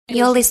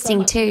You're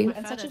listening to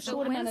such a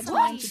short amount of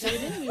time to do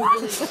it in.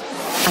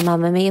 a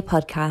Mamma Mia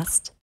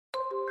podcast.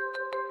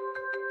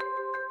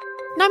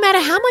 No matter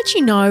how much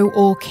you know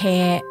or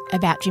care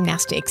about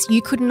gymnastics,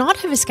 you could not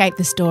have escaped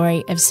the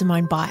story of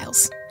Simone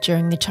Biles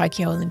during the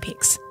Tokyo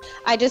Olympics.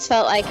 I just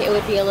felt like it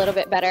would be a little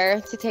bit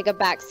better to take a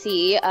back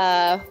seat,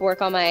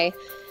 work on my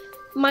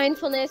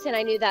mindfulness, and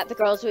I knew that the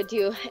girls would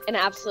do an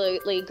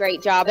absolutely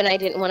great job, and I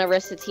didn't want to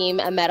risk the team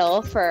a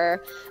medal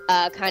for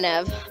kind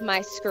of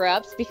my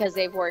screw-ups because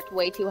they've worked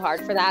way too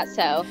hard for that.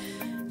 So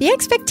the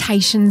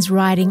expectations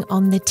riding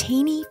on the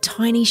teeny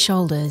tiny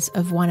shoulders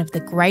of one of the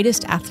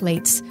greatest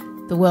athletes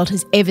the world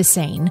has ever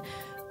seen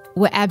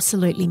were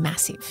absolutely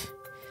massive.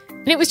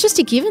 And it was just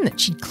a given that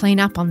she'd clean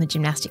up on the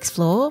gymnastics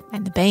floor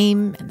and the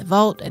beam and the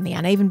vault and the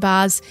uneven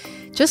bars,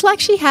 just like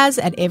she has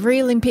at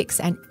every Olympics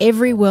and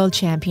every World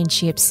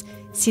Championships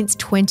since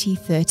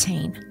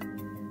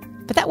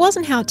 2013. But that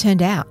wasn't how it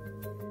turned out.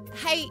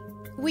 Hey,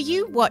 were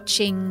you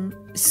watching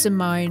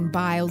Simone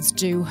Biles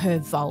do her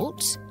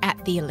vault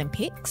at the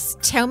Olympics?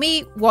 Tell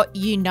me what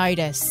you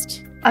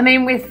noticed. I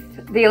mean,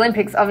 with the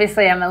Olympics,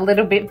 obviously I'm a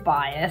little bit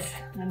biased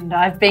and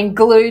I've been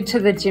glued to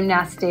the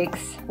gymnastics.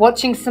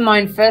 Watching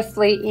Simone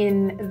firstly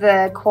in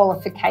the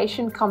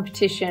qualification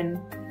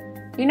competition,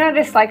 you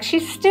notice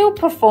she's still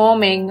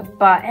performing,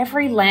 but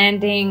every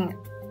landing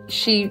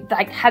she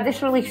had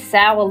this really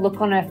sour look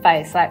on her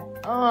face,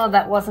 oh,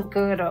 that wasn't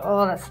good, or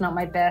oh, that's not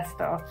my best,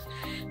 or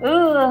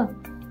ugh,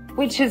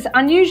 which is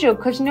unusual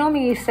because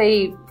normally you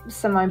see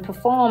Simone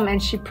perform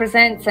and she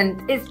presents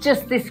and it's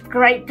just this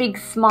great big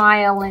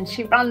smile and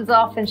she runs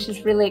off and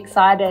she's really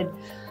excited.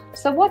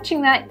 So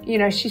watching that,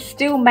 she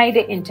still made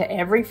it into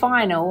every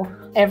final,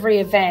 every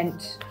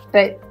event,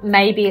 but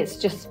maybe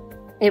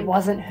it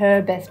wasn't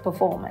her best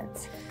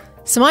performance.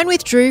 Simone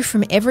withdrew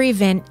from every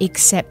event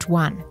except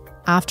one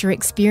after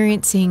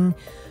experiencing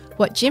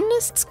what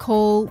gymnasts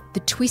call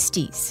the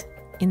twisties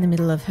in the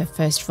middle of her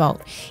first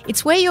vault.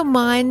 It's where your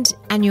mind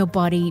and your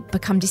body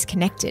become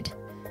disconnected,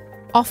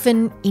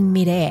 often in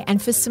midair.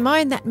 And for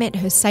Simone, that meant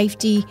her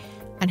safety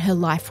and her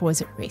life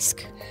was at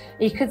risk.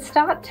 You could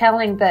start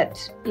telling that,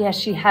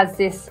 she has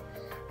this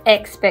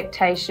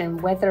expectation,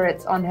 whether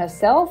it's on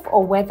herself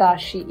or whether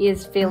she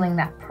is feeling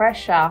that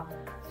pressure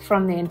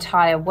from the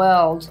entire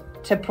world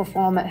to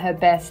perform at her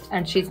best,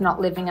 and she's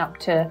not living up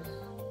to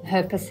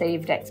her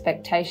perceived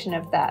expectation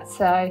of that.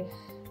 So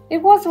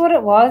it was what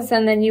it was.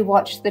 And then you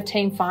watch the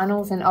team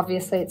finals and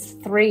obviously it's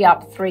 3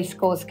 up, 3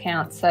 scores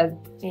count. So,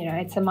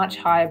 it's a much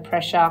higher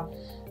pressure.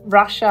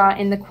 Russia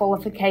in the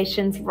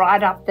qualifications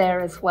right up there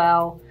as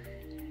well.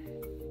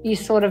 You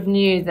sort of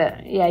knew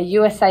that,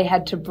 USA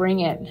had to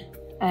bring it.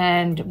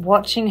 And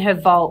watching her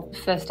vault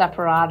first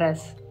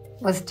apparatus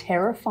was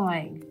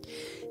terrifying.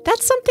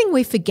 That's something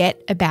we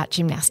forget about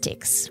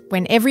gymnastics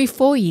when every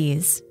 4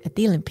 years at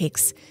the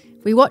Olympics,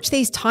 we watch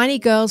these tiny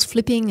girls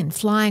flipping and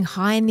flying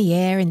high in the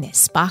air in their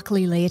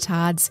sparkly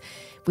leotards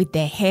with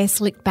their hair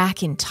slicked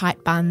back in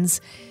tight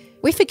buns.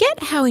 We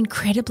forget how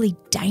incredibly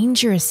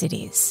dangerous it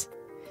is.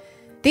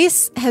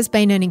 This has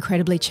been an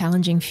incredibly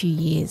challenging few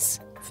years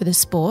for the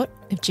sport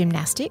of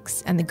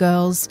gymnastics and the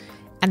girls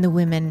and the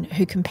women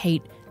who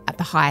compete at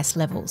the highest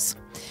levels.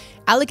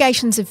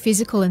 Allegations of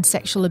physical and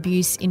sexual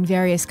abuse in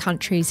various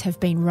countries have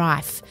been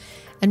rife,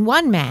 and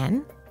one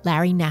man,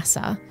 Larry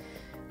Nassar,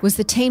 was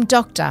the team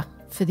doctor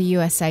for the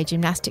USA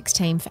gymnastics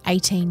team for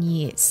 18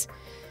 years,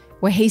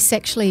 where he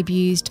sexually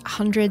abused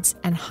hundreds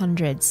and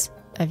hundreds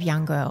of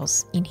young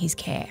girls in his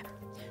care.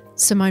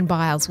 Simone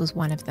Biles was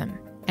one of them,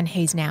 and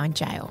he's now in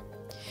jail.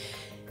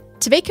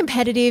 To be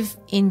competitive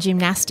in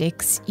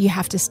gymnastics, you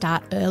have to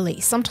start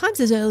early, sometimes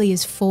as early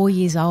as 4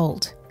 years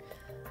old.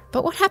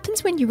 But what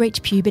happens when you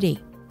reach puberty?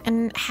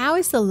 And how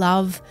is the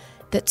love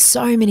that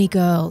so many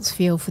girls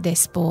feel for their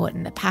sport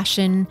and the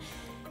passion,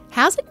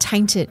 how's it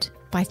tainted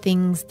by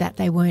things that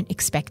they weren't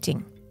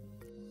expecting?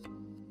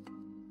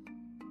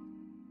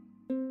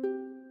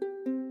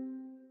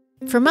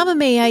 From Mamma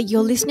Mia,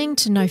 you're listening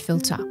to No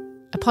Filter,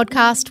 a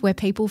podcast where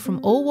people from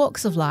all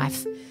walks of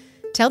life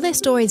tell their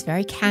stories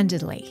very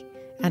candidly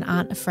and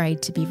aren't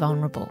afraid to be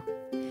vulnerable.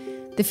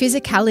 The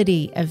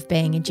physicality of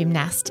being a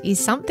gymnast is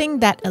something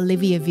that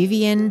Olivia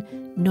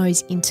Vivian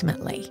knows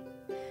intimately.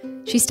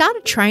 She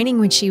started training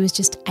when she was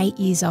just 8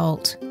 years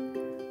old.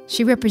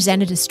 She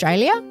represented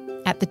Australia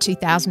at the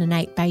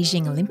 2008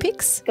 Beijing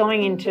Olympics.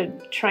 Going into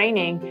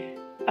training,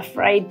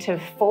 afraid to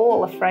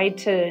fall, afraid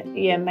to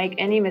make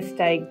any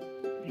mistake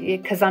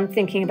because I'm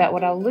thinking about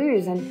what I'll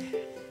lose. And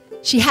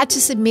she had to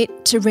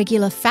submit to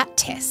regular fat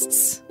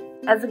tests.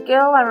 As a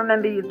girl, I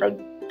remember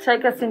they'd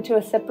take us into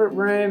a separate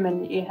room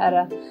and you had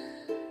a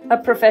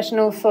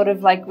professional sort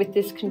of with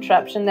this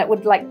contraption that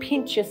would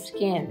pinch your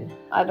skin.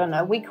 I don't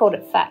know, we called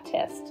it fat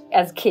test.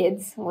 As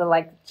kids,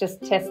 we're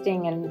just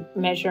testing and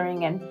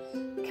measuring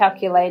and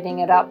calculating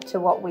it up to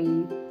what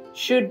we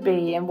should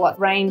be and what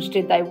range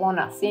did they want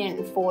us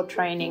in for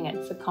training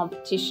and for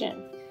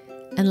competition.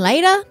 And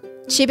later,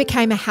 she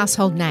became a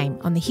household name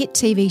on the hit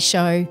TV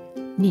show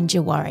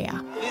Ninja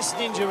Warrior. This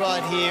ninja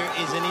right here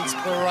is an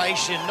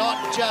inspiration,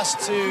 not just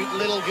to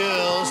little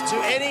girls, to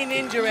any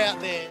ninja out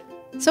there.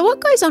 So what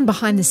goes on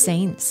behind the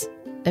scenes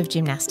of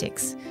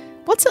gymnastics?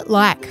 What's it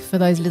like for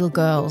those little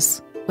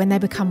girls when they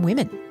become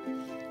women?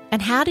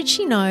 And how did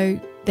she know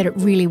that it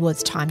really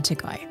was time to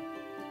go?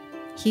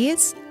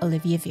 Here's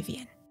Olivia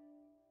Vivian.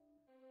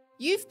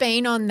 You've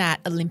been on that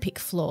Olympic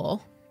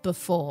floor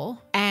before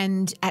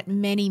and at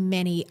many,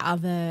 many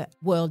other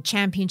World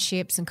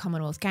Championships and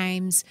Commonwealth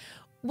Games.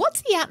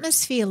 What's the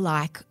atmosphere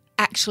like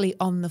actually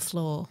on the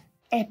floor?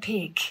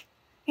 Epic.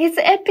 It's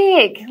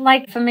epic.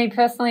 Like for me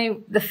personally,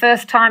 the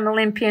first time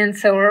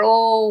Olympians, so we're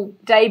all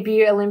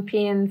debut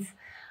Olympians.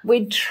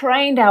 We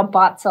trained our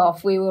butts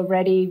off. We were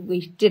ready.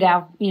 We did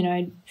our,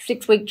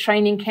 6-week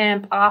training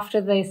camp after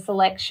the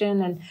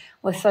selection and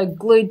we're so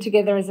glued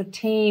together as a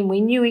team. We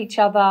knew each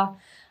other.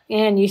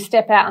 And you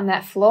step out on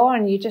that floor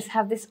and you just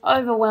have this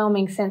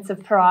overwhelming sense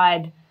of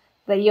pride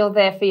that you're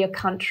there for your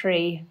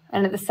country.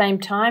 And at the same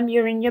time,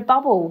 you're in your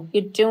bubble.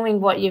 You're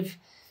doing what you've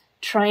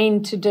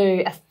trained to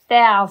do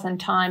 1,000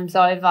 times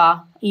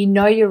over. You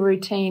know your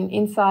routine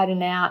inside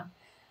and out.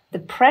 The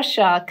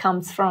pressure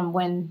comes from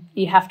when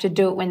you have to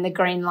do it when the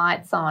green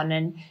light's on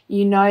and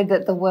you know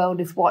that the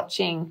world is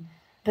watching.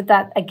 But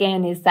that,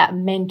 again, is that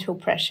mental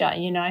pressure,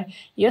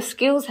 Your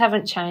skills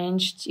haven't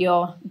changed.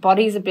 Your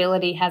body's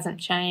ability hasn't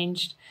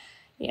changed.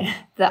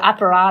 The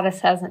apparatus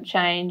hasn't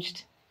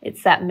changed.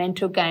 It's that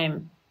mental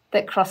game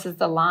that crosses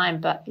the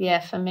line. But,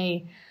 for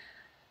me,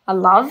 I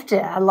loved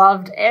it. I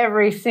loved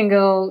every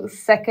single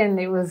second.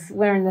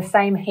 We're in the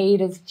same heat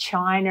as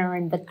China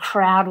and the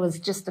crowd was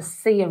just a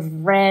sea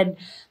of red. And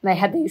they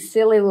had these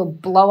silly little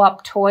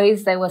blow-up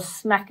toys they were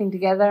smacking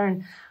together.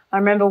 And I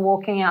remember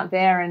walking out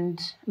there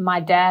and my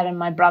dad and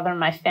my brother and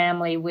my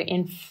family were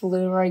in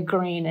fluoro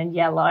green and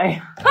yellow,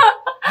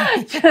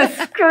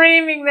 just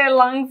screaming their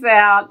lungs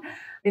out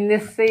in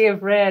this sea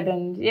of red.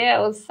 And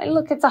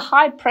it's a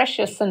high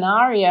pressure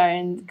scenario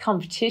and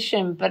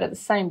competition, but at the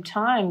same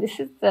time, this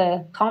is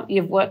the comp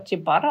you've worked your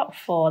butt off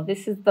for.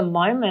 This is the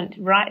moment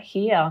right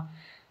here.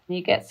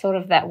 You get sort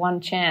of that one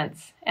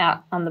chance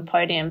out on the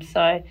podium.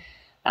 So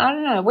I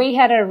don't know, we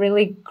had a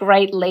really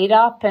great lead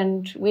up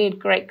and we had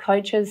great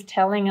coaches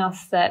telling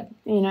us that,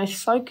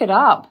 soak it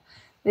up.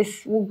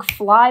 This will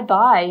fly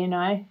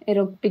by,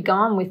 it'll be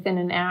gone within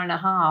an hour and a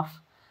half.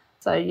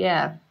 So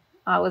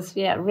I was,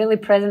 really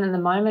present in the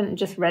moment and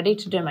just ready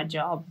to do my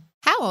job.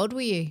 How old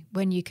were you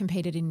when you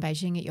competed in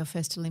Beijing at your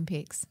first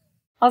Olympics?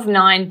 I was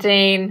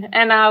 19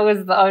 and I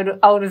was the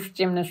oldest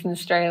gymnast in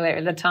Australia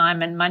at the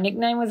time and my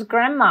nickname was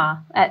Grandma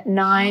at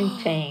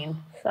 19.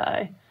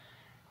 So,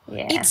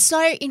 yeah. It's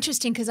so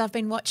interesting because I've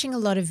been watching a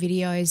lot of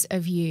videos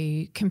of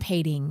you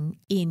competing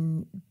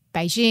in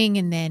Beijing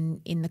and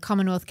then in the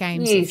Commonwealth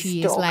Games a few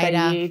years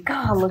later. You.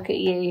 God, look at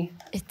you.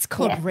 It's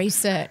called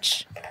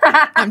research.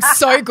 I'm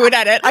so good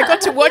at it. I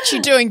got to watch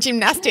you doing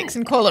gymnastics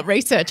and call it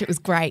research. It was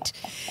great.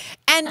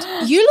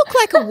 And you look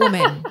like a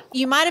woman.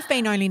 You might have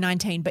been only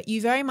 19, but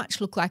you very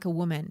much look like a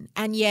woman.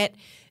 And yet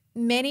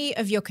many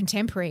of your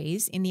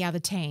contemporaries in the other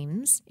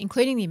teams,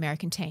 including the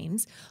American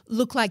teams,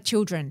 look like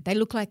children. They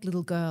look like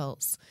little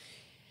girls.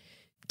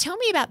 Tell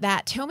me about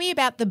that. Tell me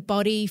about the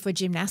body for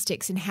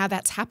gymnastics and how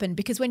that's happened.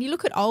 Because when you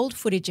look at old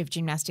footage of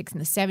gymnastics in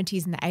the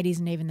 70s and the 80s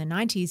and even the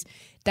 90s,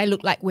 they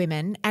look like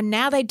women and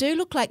now they do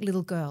look like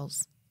little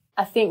girls.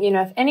 I think,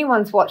 if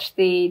anyone's watched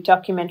the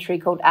documentary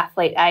called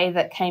Athlete A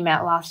that came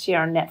out last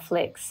year on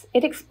Netflix,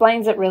 it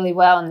explains it really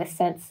well in the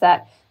sense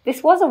that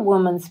this was a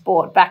women's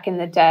sport back in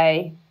the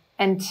day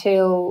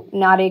until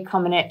Nadia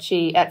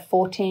Comaneci at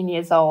 14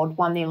 years old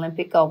won the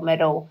Olympic gold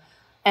medal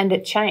and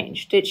it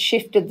changed. It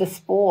shifted the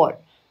sport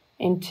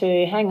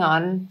into, hang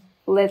on,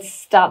 let's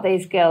start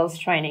these girls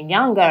training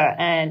younger.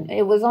 And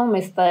it was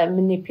almost the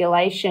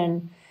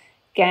manipulation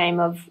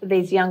game of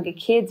these younger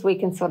kids. We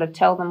can sort of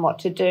tell them what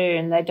to do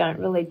and they don't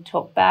really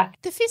talk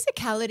back. The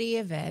physicality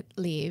of it,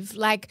 Liv,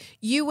 like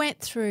you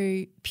went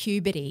through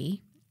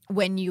puberty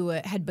when you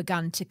had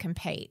begun to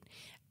compete.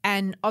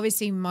 And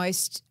obviously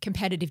most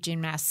competitive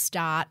gymnasts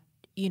start,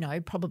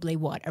 probably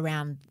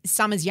around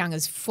some as young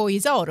as 4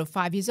 years old or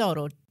 5 years old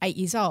or 8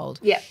 years old.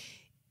 Yeah.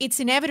 It's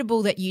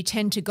inevitable that you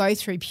tend to go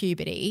through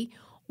puberty.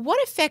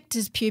 What effect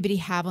does puberty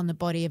have on the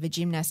body of a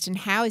gymnast and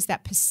how is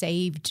that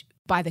perceived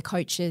by the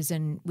coaches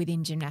and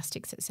within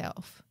gymnastics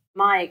itself?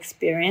 My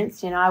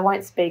experience, I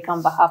won't speak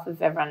on behalf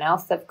of everyone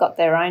else. They've got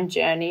their own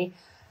journey.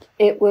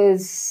 It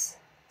was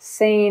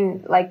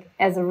seen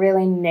as a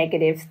really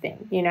negative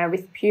thing.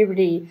 With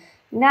puberty,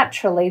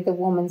 naturally the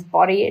woman's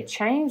body, it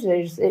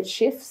changes, it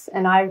shifts.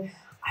 And I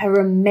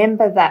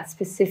remember that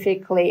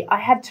specifically. I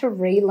had to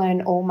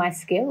relearn all my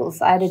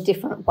skills. I had a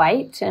different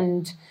weight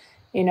and,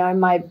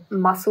 my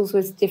muscles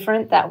was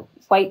different. That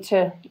weight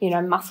to,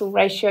 muscle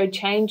ratio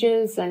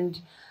changes. And,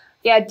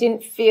 I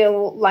didn't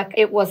feel like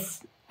it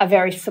was a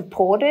very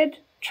supported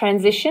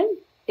transition.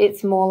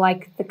 It's more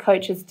like the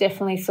coaches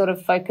definitely sort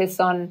of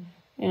focus on,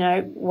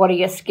 what are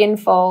your skin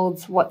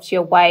folds, what's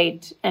your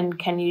weight, and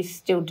can you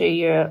still do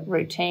your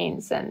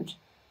routines? And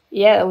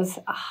it was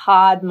a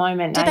hard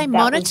moment. Did they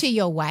monitor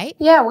your weight?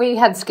 Yeah, we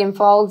had skin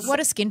folds. What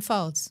are skin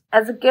folds?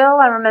 As a girl,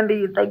 I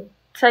remember they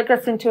take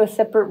us into a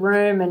separate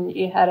room and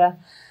you had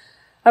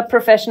a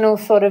professional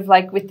sort of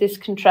like with this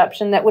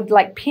contraption that would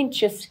like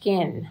pinch your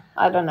skin.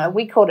 I don't know.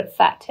 We called it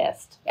fat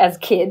test as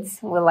kids.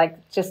 We're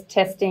like just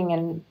testing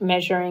and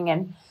measuring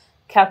and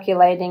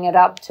calculating it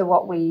up to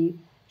what we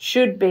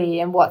should be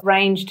and what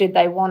range did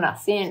they want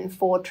us in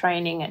for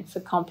training and for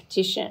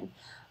competition.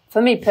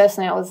 For me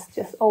personally, I was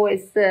just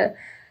always the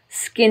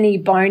skinny,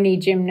 bony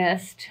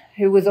gymnast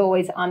who was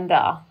always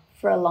under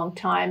for a long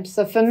time.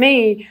 So for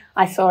me,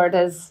 I saw it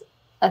as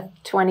a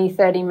 20,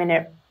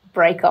 30-minute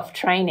break off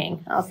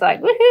training. I was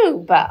like,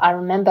 woohoo! But I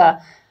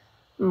remember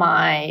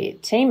my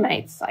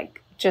teammates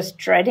like just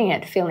dreading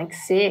it, feeling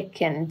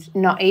sick and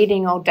not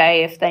eating all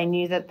day if they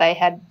knew that they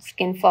had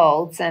skin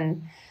folds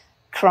and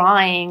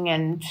crying.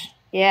 And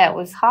yeah, it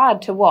was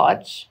hard to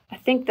watch. I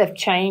think they've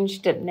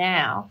changed it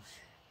now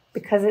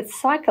because it's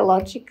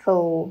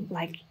psychological,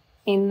 like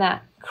in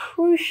that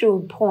crucial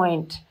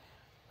point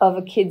of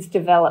a kid's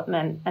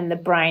development and the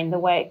brain, the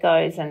way it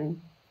goes, and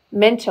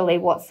mentally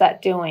what's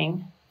that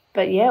doing.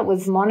 But yeah, it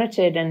was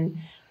monitored and,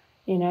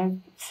 you know,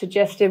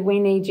 suggested we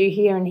need you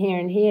here and here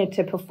and here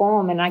to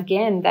perform. And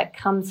again, that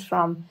comes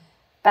from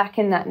back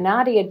in that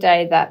Nadia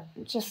day, that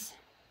just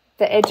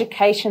the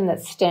education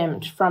that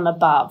stemmed from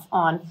above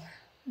on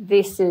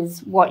this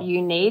is what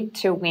you need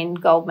to win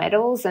gold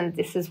medals and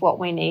this is what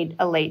we need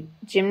elite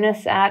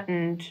gymnasts at.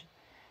 And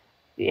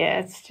yeah,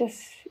 it's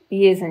just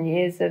years and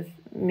years of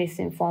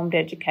misinformed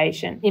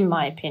education, in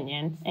my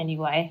opinion,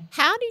 anyway.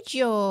 How did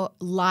your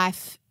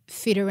life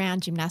fit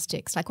around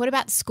gymnastics? Like, what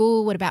about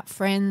school? What about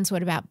friends?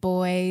 What about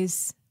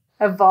boys?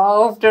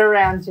 Evolved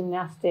around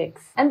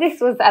gymnastics. And this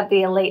was at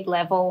the elite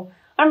level.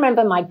 I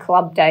remember my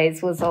club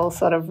days was all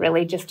sort of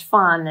really just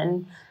fun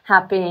and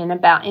happy and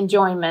about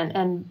enjoyment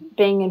and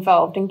being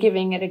involved and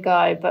giving it a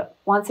go. But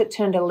once it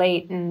turned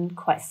elite and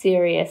quite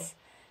serious,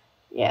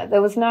 yeah,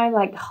 there was no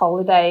like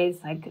holidays.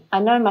 Like I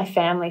know my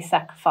family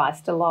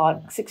sacrificed a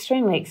lot. It's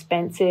extremely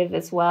expensive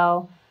as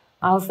well.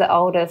 I was the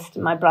oldest.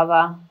 My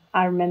brother,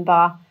 I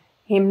remember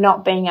him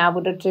not being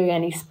able to do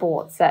any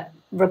sports that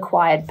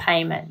required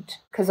payment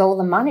because all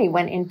the money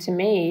went into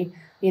me.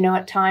 You know,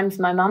 at times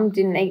my mum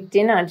didn't eat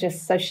dinner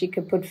just so she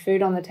could put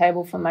food on the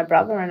table for my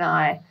brother and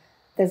I.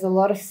 There's a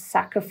lot of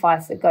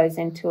sacrifice that goes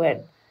into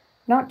it,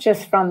 not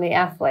just from the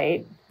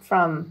athlete,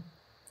 from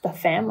the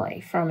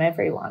family, from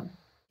everyone.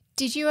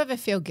 Did you ever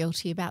feel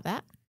guilty about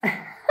that? I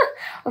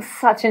was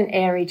such an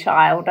airy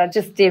child. I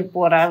just did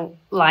what I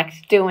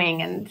liked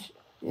doing and,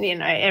 you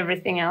know,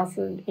 everything else.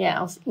 And,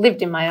 yeah,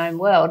 lived in my own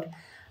world.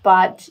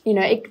 But, you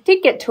know, it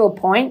did get to a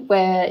point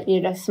where,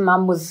 you know,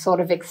 Mum was sort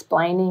of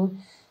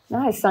explaining,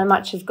 no, so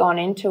much has gone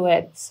into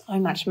it, so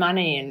much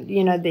money. And,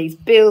 you know, these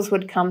bills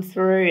would come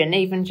through and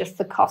even just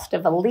the cost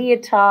of a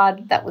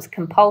leotard that was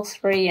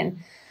compulsory. And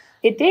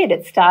it did.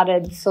 It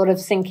started sort of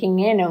sinking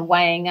in and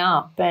weighing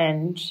up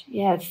and,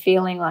 yeah,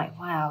 feeling like,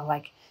 wow,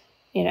 like,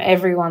 you know,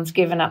 everyone's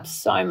given up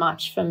so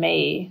much for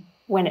me.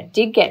 When it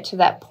did get to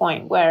that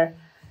point where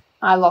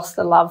I lost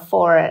the love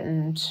for it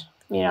and,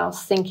 you know, I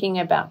was thinking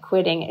about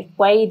quitting, it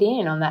weighed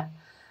in on that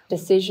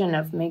decision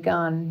of me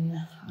going,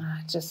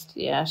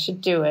 I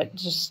should do it.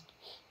 Just,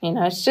 you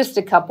know, it's just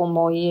a couple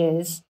more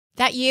years.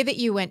 That year that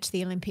you went to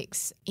the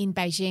Olympics in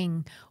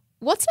Beijing,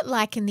 what's it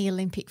like in the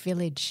Olympic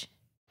Village?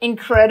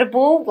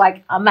 Incredible,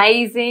 like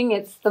amazing.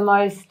 It's the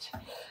most,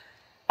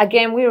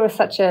 again, we were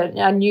such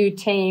a new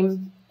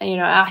team. You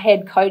know, our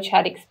head coach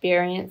had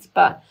experience,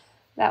 but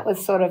that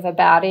was sort of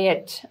about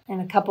it,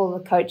 and a couple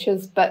of the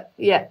coaches. But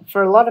yeah,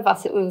 for a lot of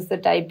us, it was the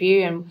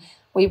debut, and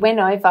we went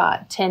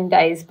over 10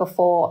 days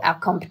before our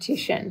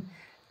competition.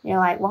 You're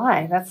like,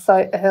 why? That's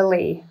so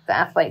early. The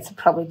athletes are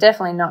probably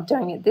definitely not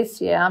doing it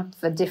this year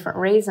for different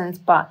reasons,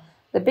 but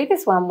the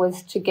biggest one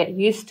was to get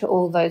used to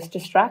all those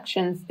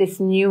distractions, this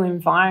new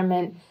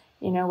environment.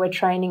 You know, we're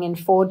training in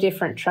 4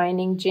 different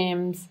training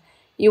gyms.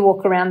 You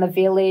walk around the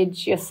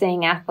village, you're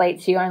seeing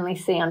athletes you only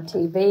see on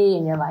TV,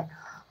 and you're like,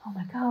 oh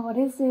my God, what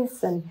is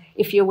this? And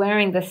if you're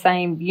wearing the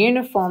same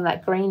uniform,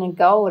 that green and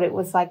gold, it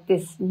was like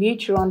this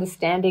mutual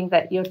understanding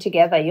that you're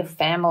together, your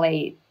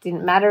family. It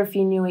didn't matter if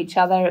you knew each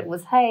other. It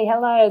was, hey,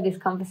 hello, this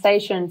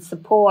conversation,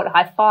 support,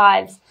 high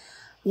fives.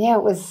 Yeah,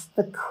 it was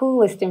the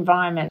coolest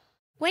environment.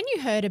 When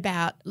you heard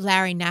about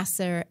Larry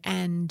Nassar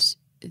and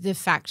the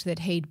fact that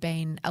he'd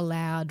been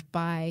allowed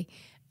by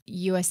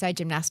USA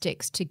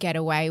Gymnastics to get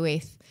away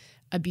with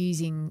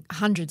abusing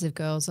hundreds of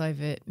girls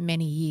over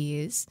many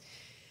years,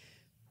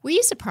 were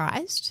you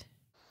surprised?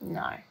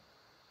 No.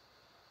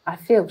 I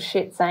feel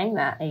shit saying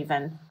that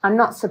even. I'm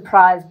not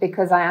surprised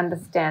because I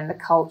understand the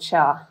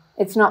culture.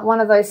 It's not one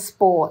of those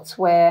sports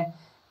where,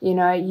 you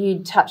know, you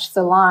touch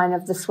the line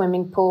of the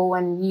swimming pool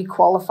and you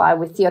qualify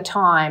with your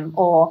time,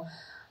 or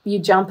you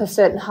jump a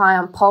certain high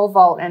on pole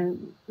vault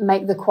and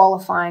make the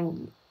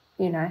qualifying,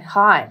 you know,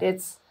 height.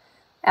 It's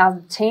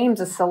our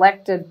teams are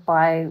selected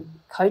by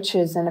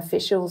coaches and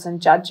officials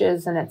and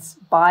judges, and it's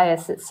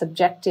biased, it's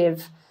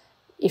subjective.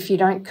 If you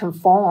don't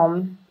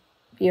conform,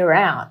 you're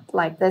out.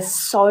 Like, there's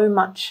so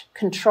much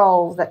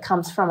control that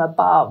comes from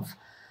above.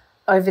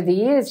 Over the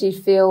years, you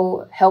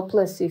feel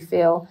helpless, you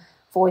feel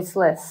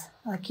voiceless.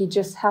 Like, you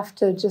just have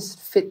to just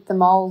fit the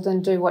mold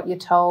and do what you're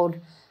told.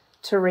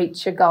 to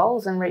reach your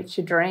goals and reach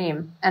your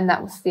dream. And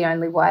that was the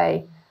only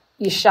way.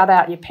 You shut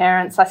out your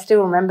parents. I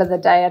still remember the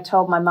day I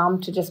told my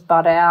mum to just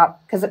butt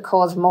out because it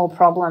caused more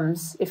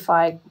problems. If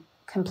I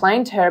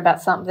complained to her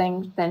about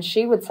something, then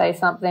she would say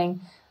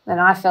something, then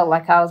I felt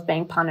like I was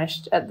being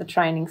punished at the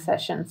training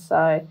session.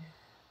 So,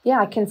 yeah,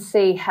 I can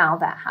see how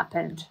that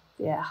happened.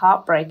 Yeah,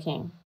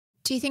 heartbreaking.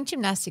 Do you think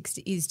gymnastics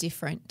is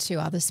different to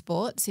other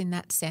sports in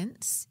that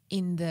sense,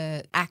 in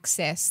the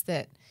access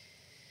that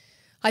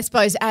I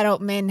suppose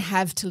adult men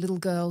have to little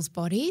girls'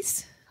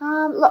 bodies?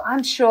 Look,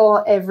 I'm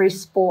sure every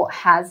sport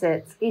has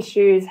its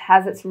issues,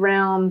 has its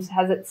realms,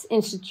 has its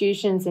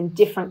institutions in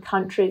different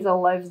countries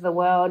all over the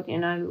world. You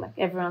know, like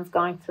everyone's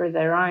going through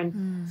their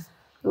own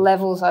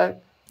levels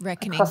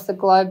across the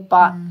globe.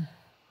 But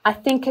I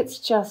think it's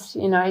just,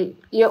 you know,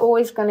 you're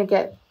always going to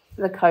get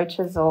the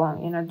coaches or,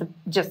 you know,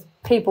 just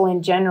people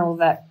in general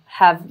that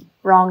have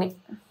wrong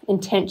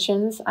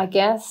intentions, I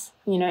guess.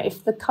 You know,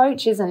 if the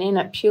coach isn't in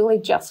it purely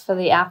just for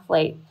the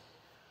athlete,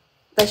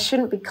 they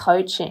shouldn't be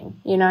coaching.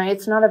 You know,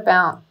 it's not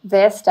about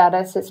their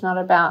status. It's not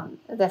about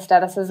their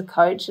status as a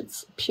coach.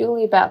 It's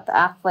purely about the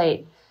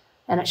athlete,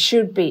 and it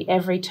should be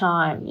every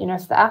time. You know,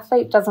 if the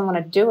athlete doesn't want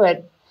to do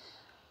it,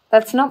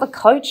 that's not the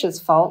coach's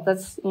fault.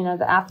 That's, you know,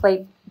 the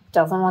athlete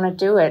doesn't want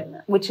to do it,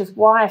 which is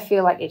why I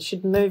feel like it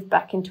should move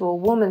back into a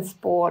women's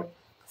sport.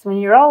 Because when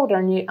you're older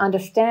and you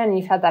understand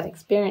you've had that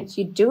experience,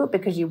 you do it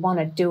because you want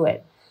to do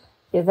it.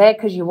 You're there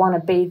because you want to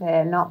be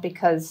there, not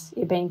because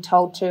you're being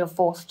told to or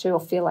forced to or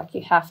feel like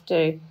you have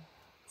to.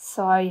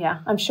 So, yeah,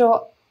 I'm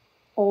sure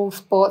all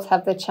sports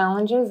have their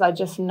challenges. I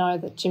just know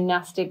that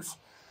gymnastics,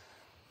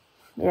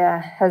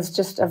 has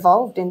just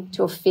evolved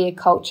into a fear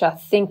culture,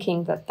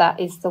 thinking that that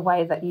is the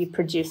way that you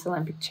produce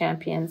Olympic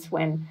champions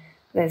when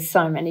there's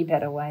so many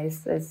better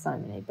ways, there's so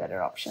many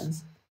better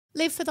options.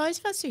 Liv, for those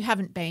of us who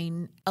haven't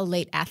been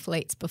elite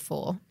athletes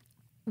before,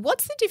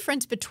 what's the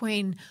difference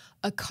between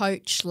a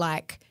coach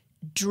like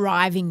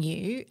driving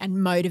you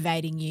and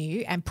motivating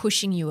you and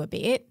pushing you a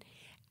bit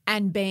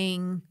and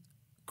being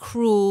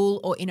cruel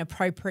or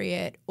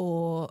inappropriate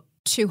or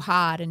too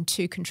hard and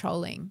too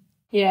controlling?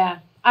 Yeah.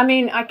 I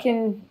mean, I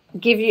can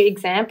give you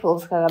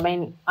examples because, I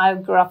mean, I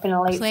grew up in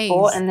elite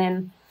sport, and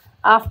then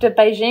after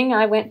Beijing,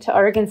 I went to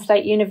Oregon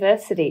State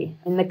University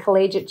in the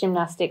collegiate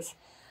gymnastics.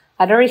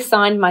 I'd already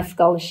signed my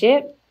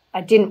scholarship.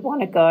 I didn't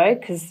want to go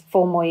because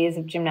 4 more years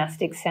of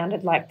gymnastics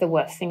sounded like the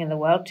worst thing in the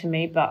world to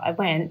me, but I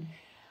went.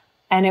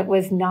 And it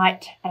was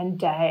night and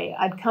day.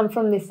 I'd come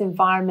from this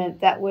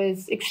environment that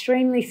was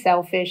extremely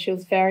selfish. It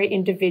was very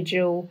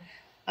individual.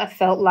 I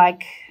felt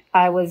like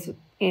I was,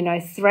 you know,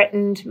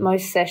 threatened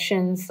most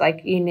sessions,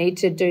 like you need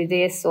to do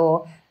this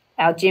or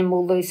our gym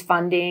will lose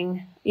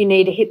funding. You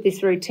need to hit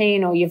this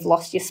routine or you've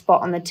lost your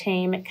spot on the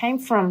team. It came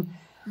from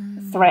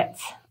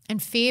threats.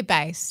 And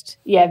fear-based.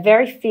 Yeah,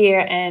 very fear,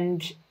 and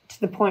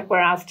to the point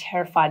where I was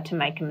terrified to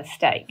make a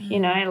mistake. You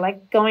know,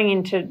 like going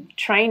into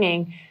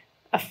training,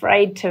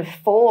 afraid to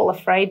fall,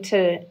 afraid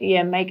to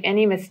make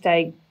any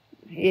mistake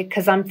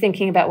because I'm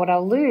thinking about what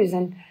I'll lose,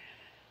 and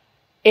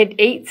it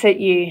eats at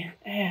you.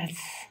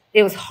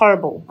 It was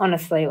horrible,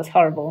 honestly, it was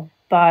horrible.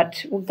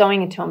 But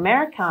going into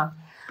America,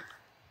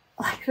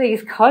 like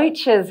these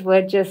coaches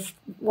were just,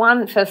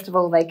 first of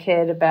all, they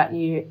cared about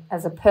you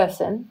as a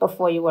person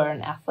before you were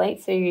an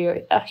athlete, so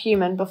you're a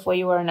human before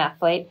you were an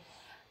athlete.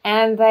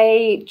 And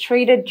they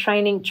treated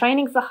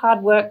training's the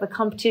hard work, the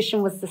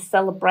competition was the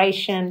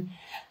celebration.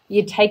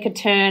 You'd take a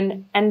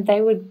turn and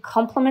they would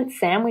compliment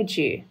sandwich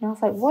you. And I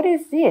was like, what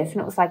is this?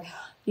 And it was like,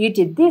 you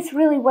did this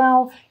really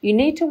well. You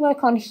need to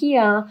work on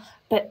here,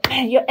 but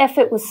your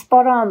effort was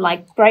spot on,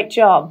 like, great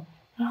job.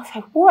 And I was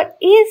like, what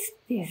is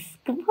this?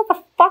 What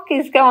the fuck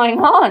is going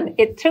on?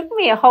 It took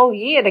me a whole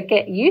year to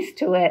get used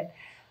to it.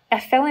 I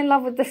fell in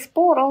love with the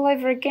sport all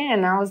over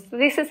again.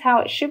 This is how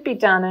it should be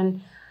done.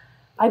 And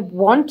I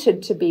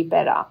wanted to be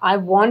better. I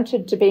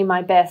wanted to be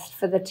my best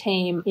for the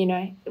team. You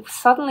know,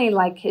 suddenly,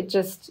 like, it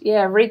just,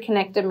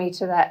 reconnected me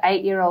to that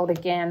 8-year-old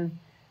again,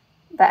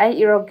 the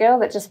 8-year-old girl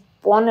that just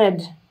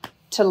wanted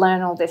to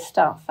learn all this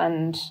stuff,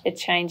 and it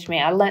changed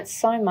me. I learnt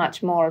so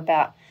much more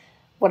about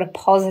what a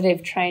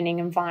positive training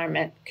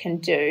environment can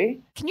do.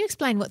 Can you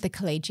explain what the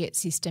collegiate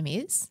system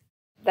is?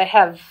 They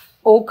have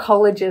all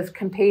colleges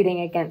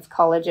competing against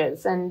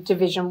colleges, and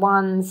Division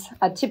 1s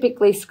are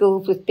typically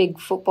schools with big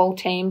football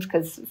teams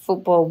because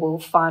football will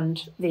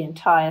fund the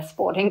entire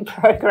sporting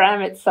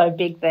program. It's so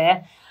big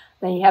there.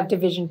 Then you have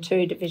Division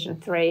 2, Division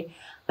 3,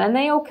 and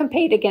they all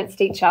compete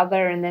against each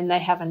other, and then they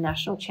have a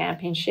national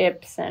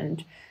championships,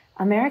 and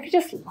America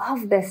just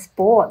love their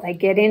sport. They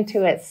get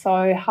into it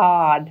so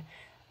hard.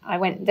 I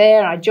went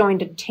there, I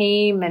joined a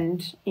team,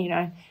 and, you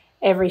know,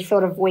 every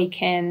sort of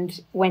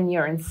weekend when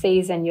you're in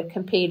season, you're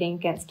competing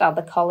against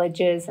other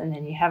colleges, and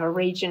then you have a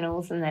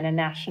regionals and then a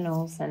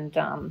nationals. And,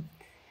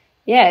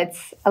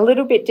 it's a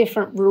little bit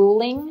different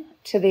ruling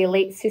to the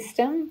elite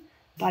system,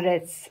 but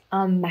it's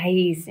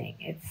amazing.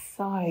 It's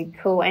so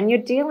cool. And you're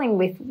dealing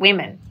with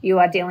women. You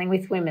are dealing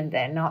with women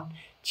there, not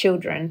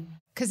children.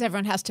 Because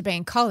everyone has to be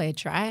in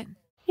college, right?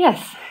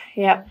 Yes,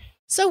 yeah.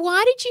 So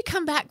why did you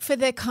come back for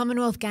the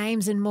Commonwealth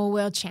Games and more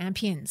World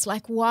Champions?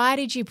 Like, why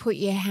did you put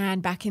your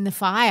hand back in the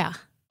fire?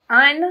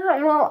 I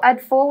know. Well,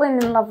 I'd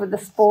fallen in love with the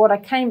sport. I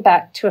came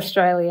back to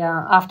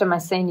Australia after my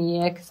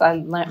senior year because I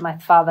learnt my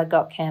father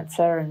got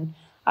cancer and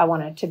I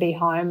wanted to be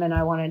home and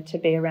I wanted to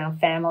be around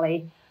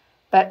family.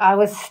 But I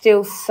was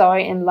still so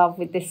in love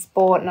with this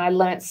sport and I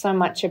learnt so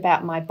much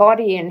about my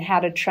body and how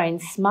to train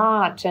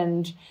smart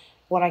and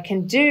what I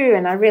can do.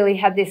 And I really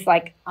had this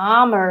like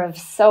armour of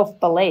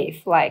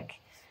self-belief. Like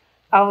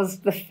I was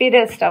the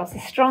fittest, I was the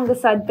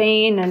strongest I'd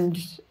been and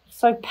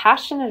so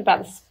passionate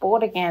about the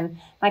sport again.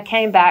 I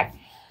came back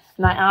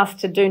and I asked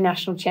to do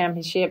national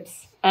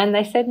championships and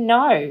they said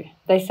no.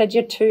 They said,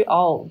 you're too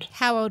old.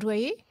 How old were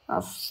you? I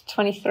was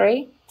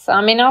 23. So,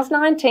 I mean, I was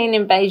 19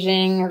 in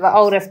Beijing, the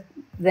oldest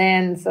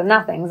then, so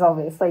nothing's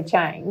obviously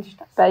changed.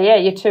 But, yeah,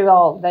 you're too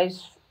old.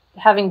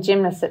 Having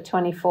gymnasts at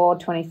 24,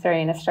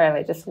 23 in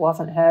Australia just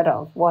wasn't heard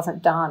of,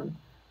 wasn't done.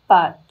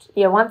 But,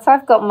 yeah, once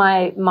I've got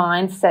my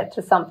mind set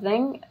to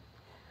something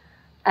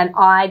and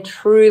I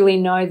truly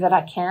know that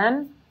I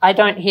can, I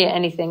don't hear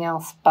anything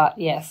else but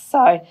yes.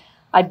 So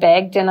I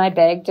begged and I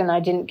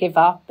didn't give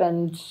up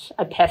and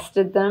I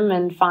pestered them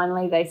and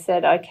finally they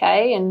said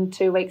okay, and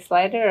 2 weeks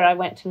later I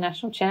went to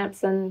national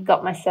champs and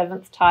got my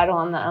 7th title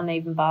on the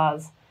uneven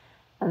bars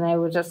and they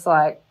were just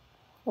like,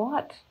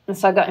 what? And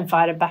so I got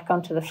invited back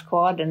onto the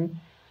squad and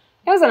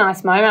it was a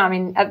nice moment. I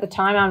mean, at the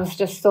time I was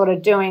just sort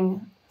of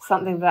doing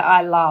something that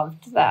I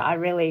loved, that I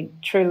really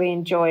truly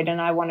enjoyed and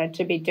I wanted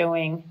to be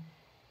doing.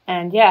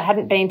 And yeah, I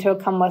hadn't been to a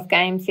Commonwealth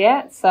Games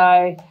yet,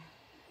 so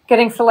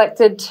getting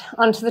selected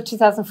onto the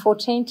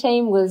 2014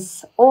 team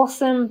was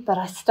awesome, but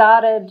I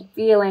started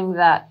feeling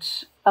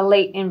that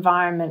elite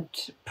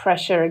environment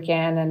pressure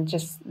again and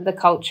just the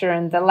culture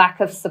and the lack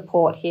of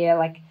support here.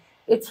 Like,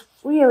 it's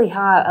really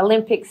hard.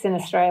 Olympics in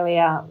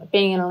Australia,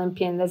 being an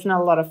Olympian, there's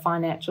not a lot of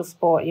financial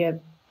support. You're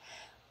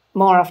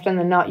more often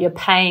than not, you're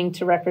paying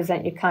to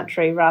represent your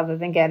country rather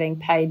than getting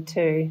paid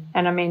to.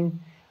 And I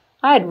mean,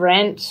 I had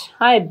rent,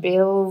 I had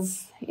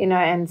bills, you know,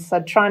 and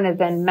so trying to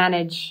then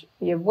manage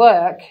your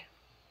work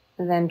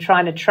and then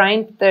trying to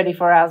train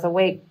 34 hours a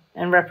week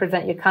and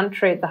represent your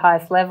country at the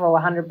highest level,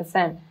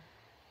 100%.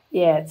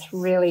 Yeah, it's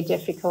really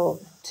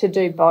difficult to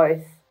do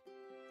both.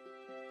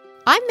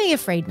 I'm Mia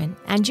Friedman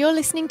and you're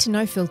listening to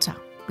No Filter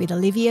with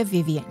Olivia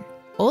Vivian,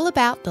 all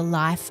about the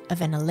life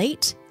of an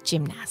elite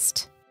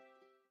gymnast.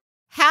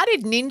 How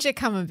did Ninja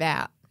come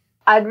about?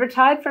 I'd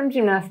retired from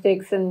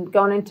gymnastics and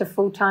gone into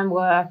full-time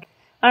work.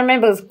 I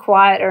remember it was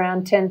quiet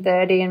around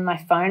 10:30 and my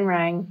phone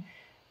rang.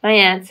 I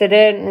answered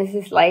it and there's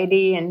this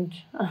lady and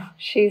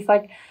she's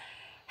like,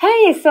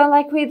 hey, so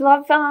like we'd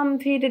love for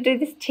you to do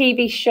this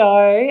TV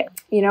show.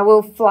 You know,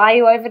 we'll fly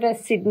you over to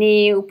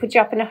Sydney, we'll put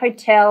you up in a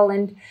hotel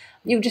and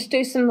you'll just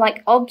do some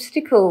like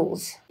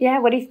obstacles. Yeah,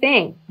 what do you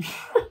think?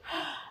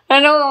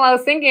 And all I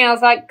was thinking, I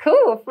was like,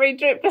 cool, free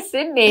trip to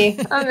Sydney.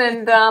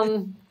 And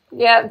then,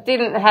 yeah,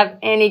 didn't have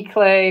any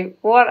clue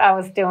what I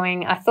was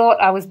doing. I thought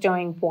I was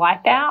doing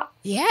Wipeout.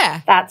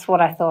 Yeah. That's what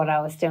I thought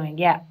I was doing,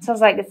 yeah. So I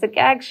was like, it's a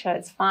gag show,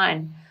 it's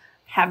fine.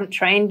 Haven't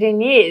trained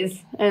in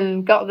years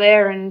and got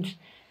there and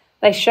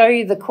they show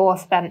you the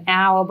course about an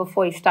hour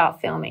before you start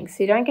filming.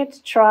 So you don't get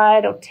to try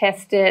it or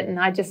test it. And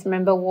I just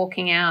remember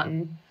walking out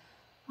and,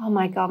 oh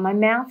my God, my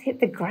mouth hit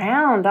the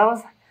ground. I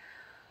was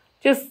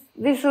just,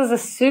 this was a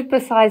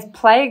supersized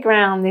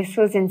playground. This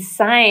was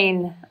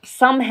insane.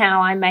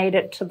 Somehow I made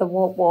it to the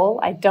warp wall.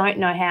 I don't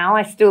know how.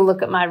 I still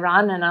look at my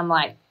run and I'm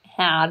like,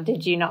 how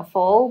did you not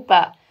fall?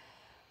 But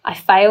I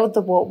failed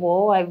the warp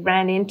wall. I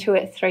ran into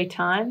it 3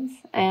 times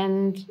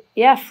and,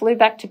 yeah, flew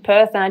back to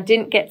Perth and I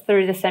didn't get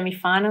through the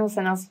semi-finals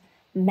and I was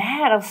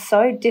mad. I was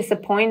so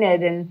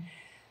disappointed and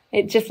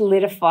it just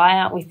lit a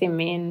fire within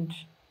me and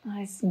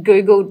I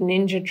Googled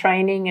ninja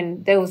training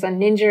and there was a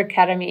ninja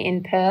academy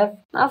in Perth.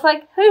 I was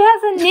like, who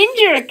has a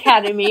ninja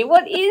academy?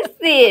 What is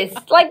this?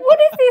 Like, what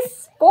is this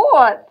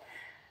sport?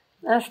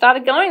 And I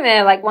started going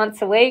there like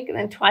once a week and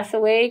then twice a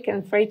week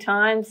and 3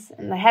 times.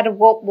 And they had a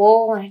warp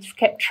wall and I just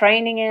kept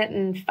training it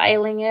and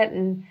failing it.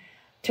 And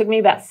it took me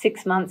about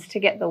 6 months to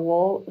get the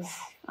wall. It was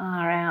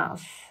far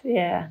out,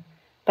 yeah.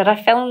 But I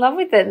fell in love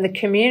with it and the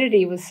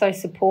community was so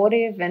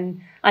supportive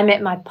and I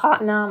met my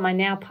partner, my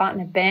now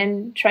partner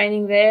Ben,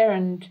 training there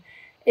and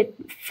it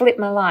flipped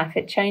my life.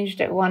 It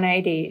changed it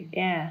 180,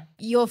 yeah.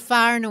 You're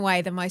far and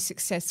away the most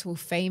successful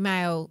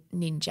female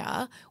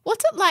ninja.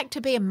 What's it like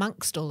to be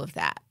amongst all of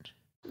that?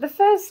 The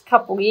first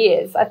couple of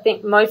years, I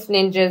think most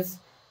ninjas,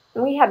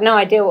 we had no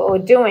idea what we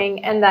were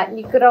doing and that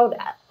good old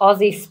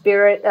Aussie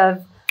spirit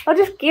of, I'll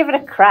just give it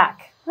a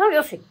crack. I'm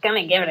just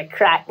going to give it a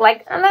crack.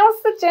 Like, and that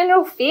was the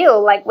general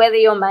feel, like whether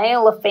you're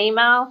male or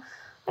female,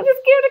 I just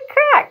give it a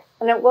crack.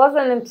 And it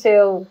wasn't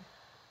until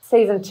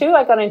season 2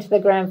 I got into the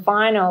grand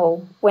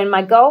final when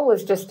my goal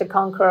was just to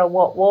conquer a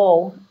warp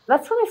wall.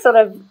 That's when I sort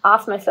of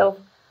asked myself,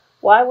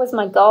 why was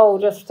my goal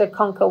just to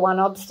conquer one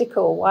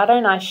obstacle? Why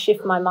don't I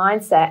shift my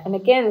mindset? And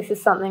again, this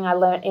is something I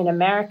learned in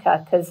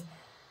America because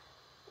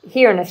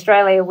here in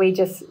Australia, we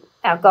just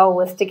our goal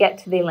was to get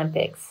to the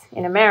Olympics.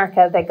 In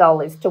America, their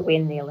goal is to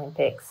win the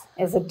Olympics.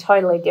 It's a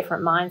totally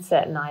different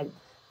mindset, and I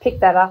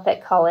picked that up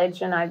at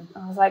college, and I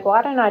was like,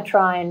 why don't I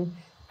try and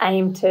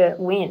aim to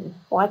win?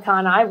 Why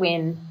can't I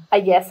win?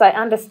 Yes, I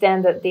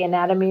understand that the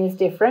anatomy is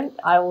different.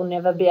 I will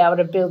never be able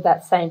to build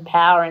that same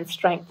power and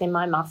strength in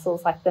my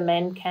muscles like the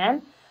men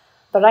can,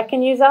 but I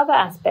can use other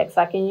aspects.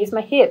 I can use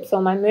my hips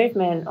or my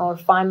movement or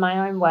find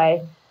my own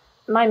way.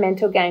 My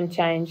mental game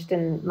changed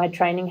and my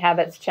training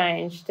habits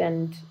changed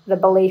and the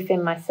belief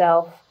in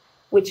myself,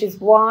 which is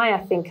why I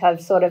think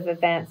I've sort of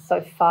advanced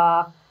so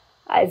far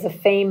as a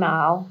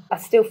female. I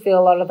still feel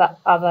a lot of the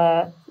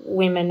other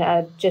women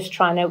are just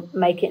trying to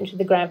make it into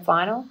the grand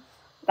final.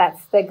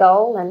 That's their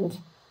goal, and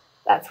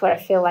that's where I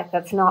feel like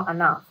that's not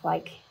enough.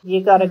 Like,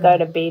 you got to go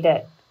to beat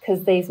it,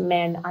 because these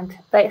men,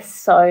 they're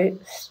so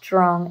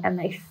strong and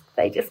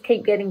they just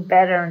keep getting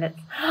better, and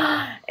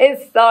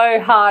it's so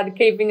hard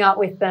keeping up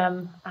with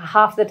them.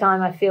 Half the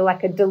time I feel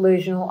like a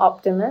delusional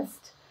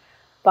optimist,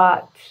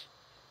 but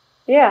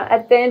yeah,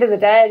 at the end of the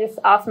day, I just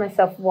ask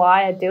myself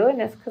why I do it,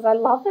 and it's because I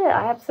love it.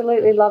 I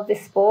absolutely love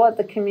this sport.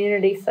 The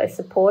community's so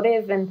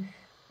supportive, and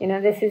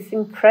this is an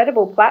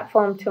incredible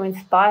platform to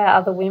inspire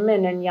other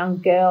women and young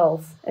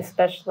girls,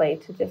 especially,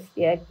 to just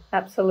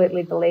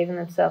absolutely believe in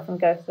themselves and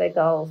go for their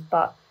goals.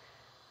 I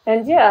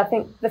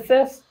think the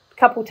first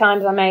couple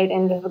times I made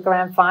into the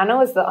grand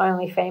final as the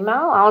only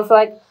female, I was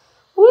like,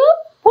 whoop,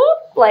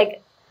 whoop,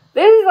 like,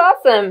 this is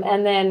awesome.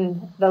 And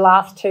then the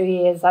last 2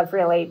 years, I've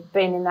really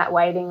been in that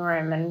waiting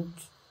room, and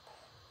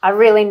I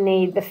really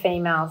need the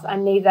females. I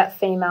need that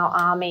female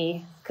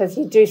army, because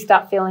you do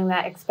start feeling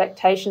that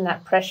expectation,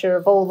 that pressure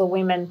of all the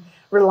women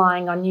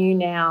relying on you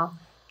now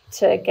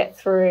to get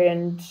through,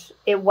 and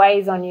it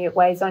weighs on you, it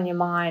weighs on your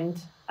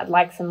mind. I'd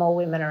like some more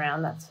women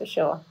around, that's for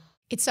sure.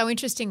 It's so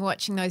interesting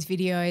watching those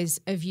videos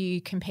of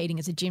you competing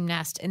as a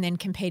gymnast and then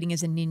competing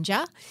as a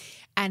ninja,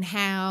 and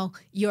how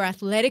your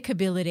athletic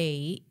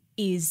ability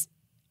is,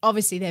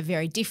 obviously they're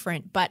very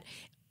different, but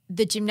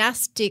the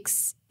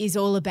gymnastics is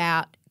all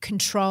about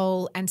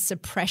control and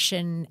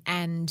suppression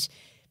and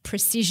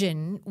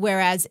precision,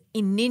 whereas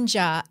in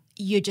ninja,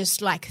 you're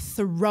just like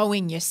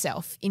throwing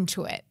yourself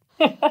into it.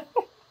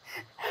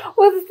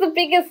 Well, it's the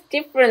biggest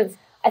difference.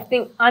 I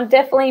think I'm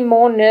definitely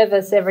more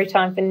nervous every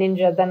time for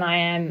ninja than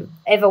I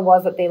ever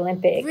was at the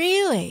Olympics.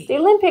 Really? The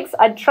Olympics,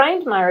 I'd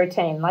trained my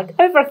routine like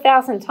over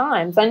 1,000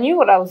 times. I knew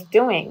what I was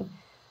doing.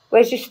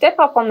 Whereas you step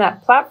up on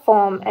that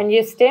platform and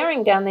you're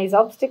staring down these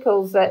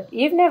obstacles that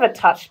you've never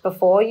touched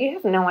before. You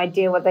have no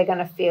idea what they're going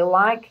to feel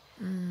like.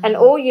 And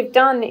all you've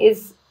done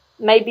is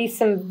maybe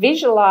some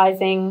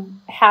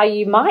visualizing how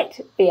you might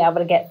be able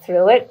to get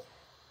through it,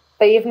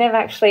 but you've never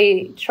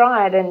actually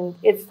tried, and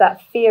it's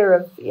that fear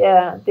of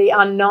the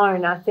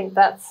unknown. I think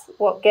that's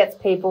what gets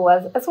people,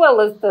 as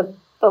well as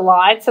the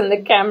lights and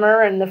the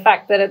camera and the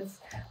fact that it's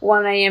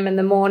 1 a.m. in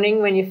the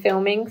morning when you're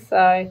filming.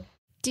 So,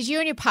 did you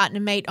and your partner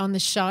meet on the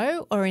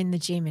show or in the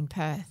gym in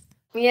Perth?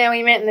 Yeah,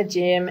 we met in the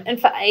gym, and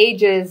for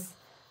ages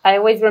I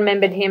always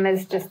remembered him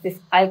as just this,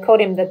 I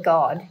called him the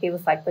God. He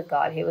was like the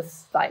God. He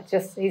was like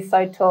he's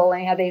so tall,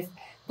 and he had these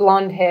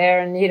blonde hair,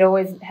 and he'd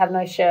always have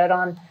no shirt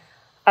on.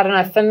 I don't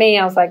know, for me,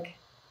 I was like,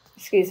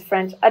 excuse the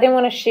French, I didn't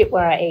want to shit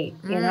where I eat,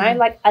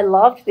 Like, I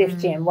loved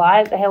this gym.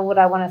 Why the hell would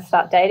I want to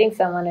start dating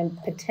someone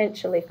and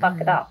potentially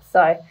fuck it up?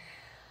 So,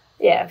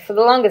 yeah, for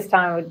the longest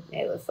time,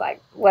 it was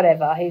like,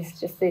 whatever, he's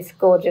just this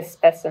gorgeous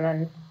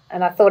specimen.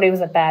 And I thought he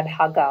was a bad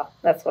hugger.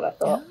 That's what I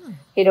thought. Oh.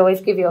 He'd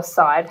always give you a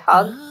side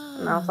hug. Oh.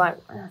 And I was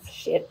like, that's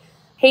shit.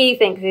 He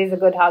thinks he's a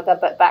good hugger,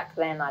 but back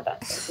then I don't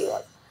think he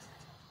was.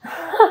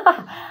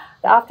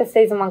 After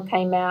season 1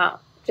 came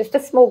out, just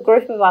a small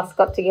group of us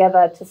got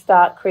together to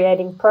start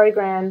creating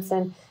programs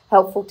and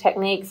helpful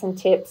techniques and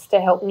tips to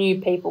help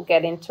new people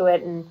get into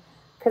it. And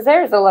because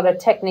there is a lot of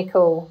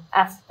technical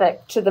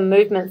aspect to the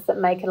movements that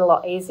make it a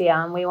lot easier,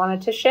 and we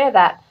wanted to share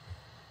that.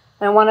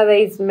 And one of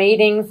these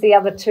meetings, the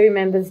other 2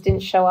 members didn't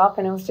show up,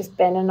 and it was just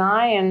Ben and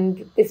I.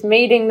 And this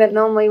meeting that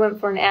normally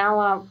went for an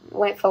hour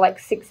went for like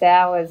 6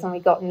 hours, and we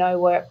got no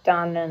work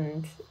done.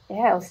 And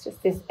yeah, it was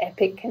just this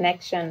epic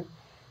connection.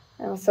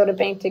 And we've sort of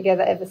been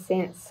together ever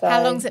since. So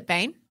how long's it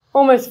been?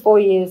 Almost 4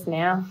 years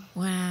now.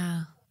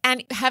 Wow.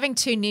 And having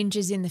 2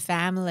 ninjas in the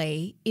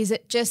family, is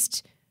it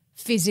just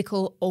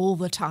physical all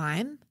the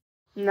time?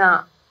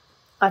 No.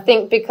 I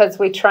think because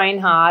we train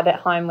hard at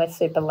home, we're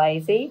super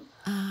lazy.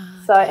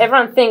 So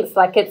everyone thinks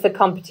like it's a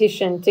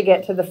competition to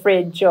get to the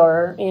fridge,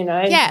 or,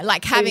 yeah,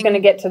 like who's going to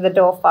get to the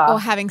door fast. Or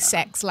having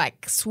sex,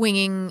 like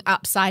swinging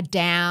upside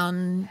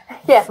down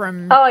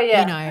from,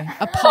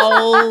 a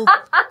pole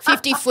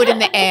 50 foot in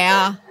the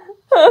air.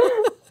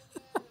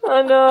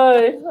 I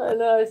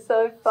know,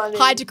 so funny.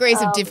 High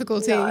degrees of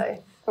difficulty. No,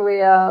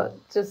 we are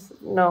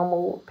just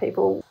normal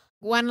people.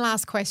 One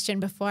last question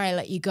before I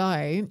let you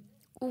go.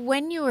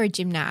 When you were a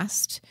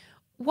gymnast,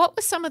 what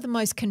were some of the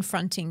most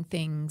confronting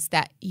things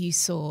that you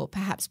saw,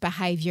 perhaps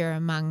behaviour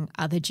among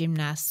other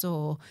gymnasts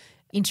or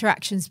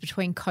interactions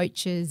between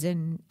coaches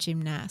and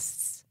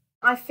gymnasts?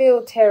 I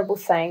feel terrible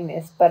saying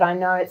this, but I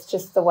know it's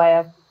just the way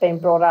I've been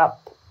brought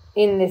up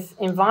in this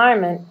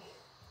environment.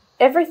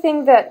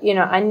 everything that,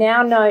 I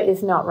now know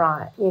is not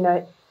right,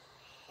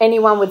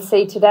 anyone would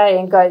see today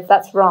and go,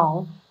 that's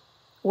wrong,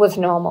 was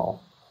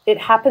normal. It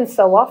happens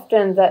so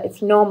often that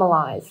it's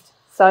normalized.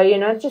 So,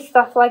 just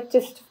stuff like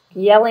just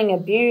yelling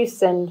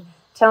abuse and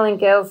telling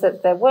girls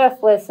that they're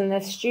worthless and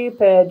they're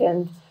stupid,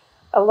 and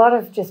a lot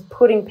of just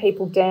putting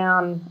people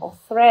down, or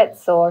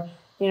threats, or,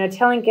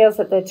 telling girls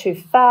that they're too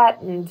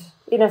fat, and,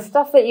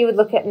 stuff that you would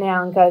look at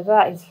now and go,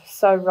 that is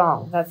so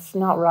wrong, that's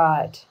not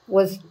right,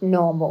 was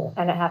normal,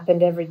 and it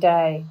happened every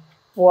day.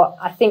 What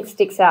I think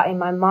sticks out in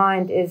my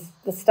mind is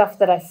the stuff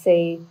that I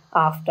see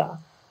after.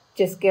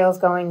 Just girls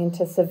going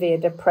into severe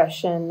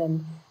depression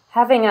and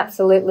having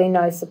absolutely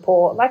no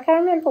support. Like, I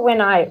remember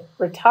when I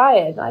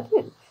retired, I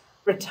didn't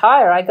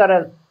retire. I got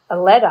a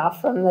letter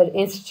from the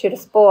Institute of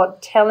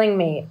Sport telling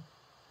me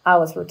I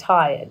was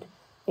retired.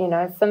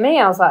 For me,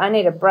 I was like, I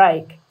need a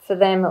break. For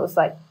them, it was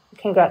like,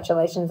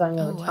 congratulations on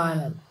your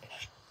retirement. Wow.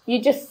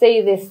 You just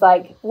see this,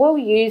 like, we'll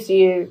use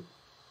you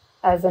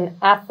as an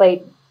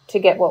athlete to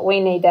get what we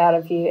need out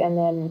of you, and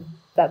then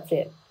that's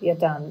it. You're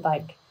done.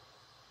 Like,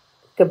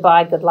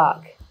 goodbye, good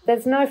luck.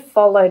 There's no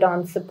followed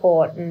on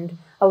support, and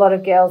a lot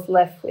of girls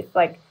left with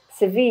like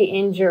severe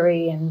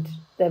injury and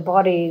their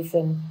bodies,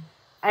 and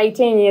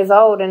 18 years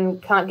old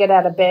and can't get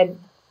out of bed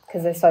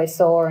because they're so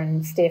sore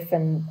and stiff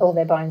and all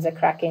their bones are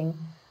cracking.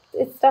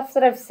 It's stuff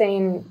that I've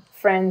seen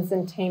friends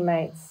and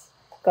teammates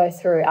go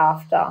through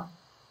after.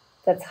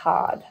 That's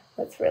hard.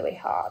 That's really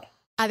hard.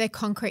 Are there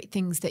concrete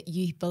things that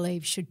you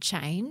believe should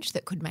change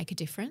that could make a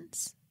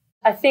difference?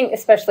 I think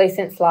especially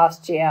since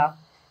last year,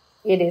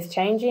 it is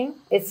changing.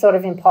 It's sort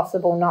of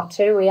impossible not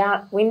to.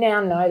 We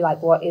now know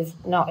like what is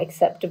not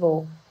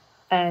acceptable.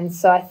 And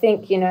so I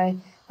think,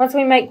 once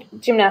we make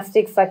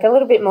gymnastics like a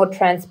little bit more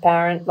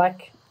transparent,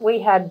 like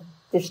we had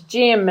this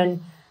gym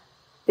and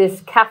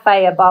this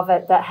cafe above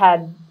it that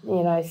had,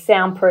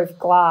 soundproof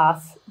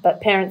glass,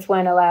 but parents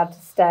weren't allowed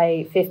to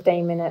stay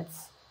 15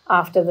 minutes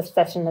after the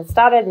session had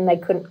started, and they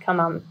couldn't come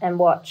on and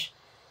watch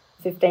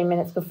 15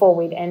 minutes before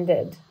we'd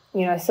ended.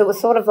 So it was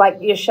sort of like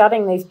you're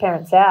shutting these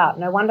parents out.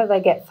 No wonder they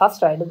get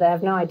frustrated. They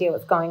have no idea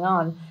what's going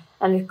on.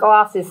 And if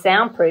glass is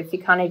soundproof, you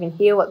can't even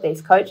hear what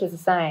these coaches are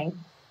saying.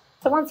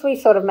 So once we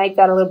sort of make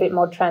that a little bit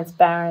more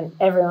transparent,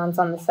 everyone's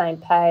on the same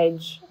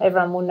page,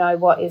 everyone will know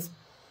what is,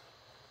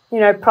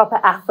 proper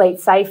athlete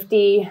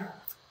safety.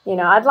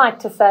 I'd like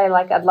to say,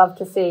 like, I'd love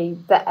to see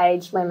the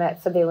age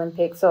limit for the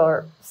Olympics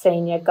or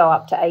senior go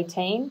up to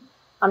 18.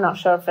 I'm not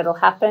sure if it'll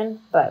happen,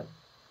 but,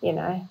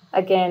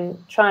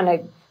 again, trying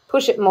to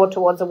push it more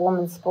towards a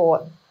woman's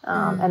sport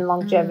and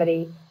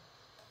longevity.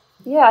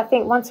 Yeah, I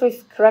think once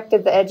we've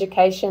corrected the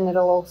education,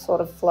 it'll all sort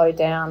of flow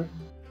down.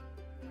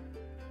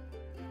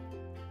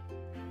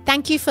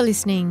 Thank you for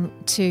listening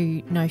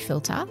to No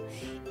Filter.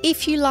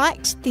 If you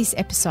liked this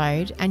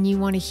episode and you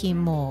want to hear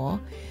more,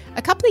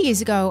 a couple of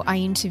years ago, I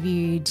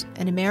interviewed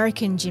an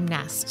American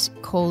gymnast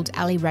called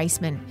Ali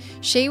Raceman.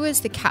 She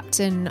was the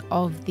captain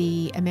of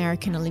the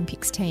American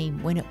Olympics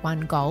team when it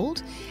won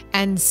gold,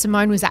 and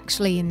Simone was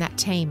actually in that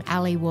team.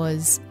 Ali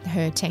was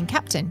her team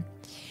captain.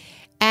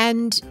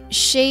 And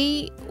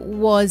she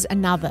was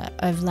another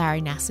of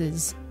Larry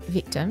Nassar's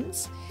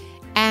victims.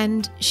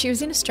 And she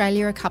was in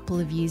Australia a couple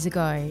of years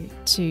ago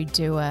to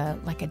do a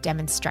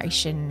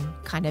demonstration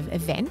kind of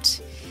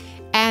event.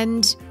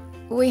 And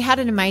we had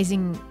an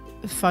amazing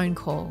phone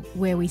call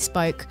where we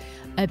spoke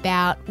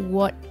about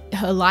what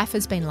her life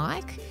has been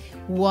like,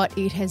 what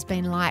it has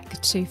been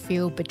like to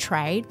feel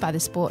betrayed by the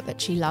sport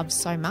that she loves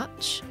so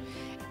much,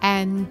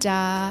 and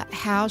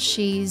how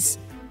she's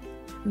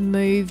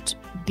moved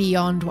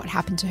beyond what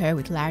happened to her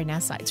with Larry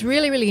Nassar. It's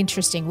really, really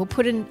interesting. We'll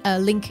put a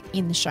link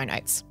in the show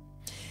notes.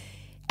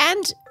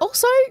 And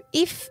also,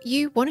 if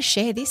you want to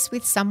share this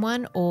with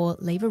someone or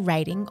leave a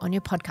rating on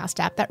your podcast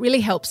app, that really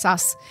helps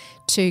us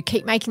to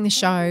keep making the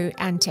show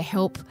and to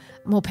help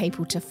more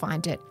people to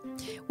find it.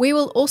 We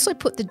will also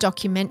put the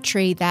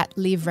documentary that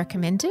Liv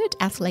recommended,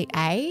 Athlete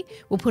A.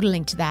 We'll put a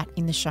link to that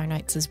in the show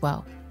notes as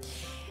well.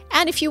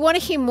 And if you want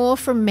to hear more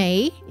from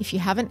me, if you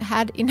haven't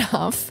had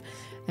enough,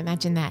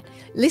 imagine that,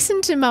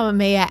 listen to Mamma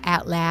Mia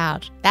Out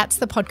Loud. That's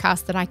the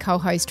podcast that I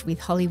co-host with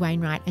Holly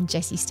Wainwright and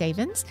Jessie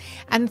Stevens.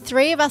 And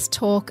three of us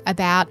talk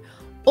about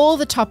all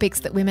the topics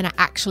that women are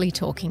actually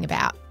talking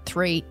about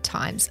 3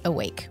 times a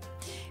week.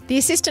 The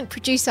assistant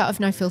producer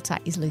of No Filter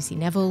is Lucy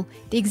Neville.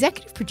 The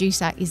executive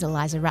producer is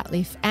Eliza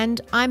Ratliff.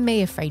 And I'm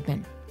Mia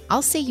Friedman.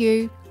 I'll see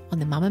you on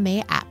the Mamma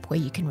Mia app, where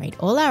you can read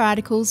all our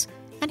articles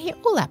and hear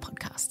all our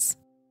podcasts.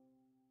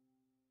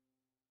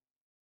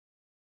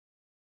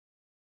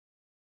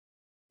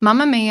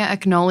 Mamma Mia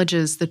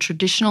acknowledges the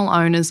traditional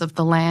owners of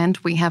the land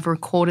we have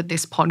recorded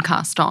this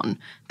podcast on,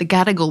 the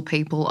Gadigal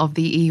people of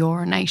the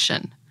Eora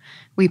Nation.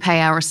 We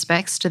pay our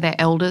respects to their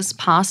elders,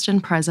 past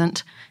and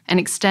present, and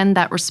extend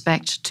that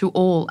respect to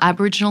all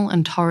Aboriginal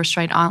and Torres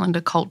Strait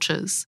Islander cultures.